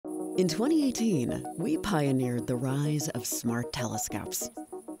In 2018, we pioneered the rise of smart telescopes.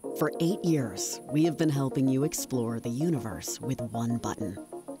 For 8 years, we have been helping you explore the universe with one button.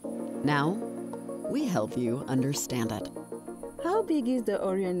 Now, we help you understand it. How big is the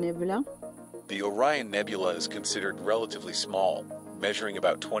Orion Nebula? The Orion Nebula is considered relatively small, measuring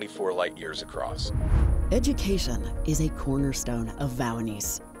about 24 light-years across. Education is a cornerstone of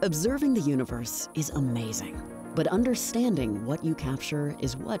Vaonis. Observing the universe is amazing, but understanding what you capture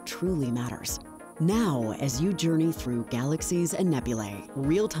is what truly matters. Now, as you journey through galaxies and nebulae,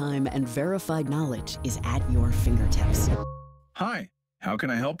 real-time and verified knowledge is at your fingertips. Hi, how can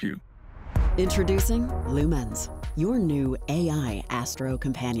I help you? Introducing LumENS, your new AI astro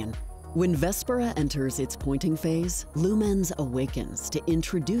companion. When Vespera enters its pointing phase, LumENS awakens to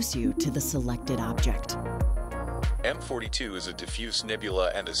introduce you to the selected object. M42 is a diffuse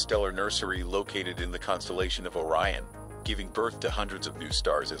nebula and a stellar nursery located in the constellation of Orion, giving birth to hundreds of new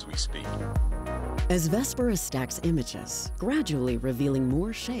stars as we speak. As Vespera stacks images, gradually revealing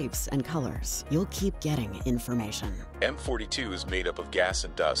more shapes and colors, you'll keep getting information. M42 is made up of gas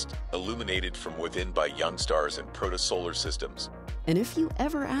and dust, illuminated from within by young stars and protosolar systems. And if you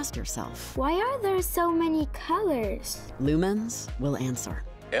ever ask yourself, why are there so many colors? LumENS will answer.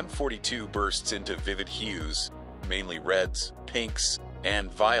 M42 bursts into vivid hues, mainly reds, pinks,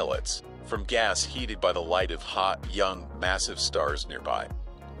 and violets, from gas heated by the light of hot, young, massive stars nearby.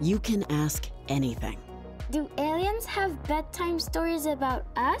 You can ask anything. Do aliens have bedtime stories about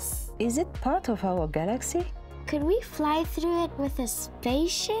us? Is it part of our galaxy? Could we fly through it with a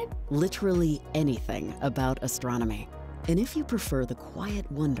spaceship? Literally anything about astronomy. And if you prefer the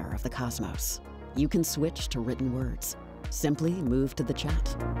quiet wonder of the cosmos, you can switch to written words. Simply move to the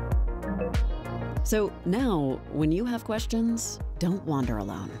chat. So now, when you have questions, don't wander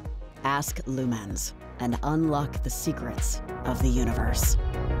alone. Ask LumENS and unlock the secrets of the universe.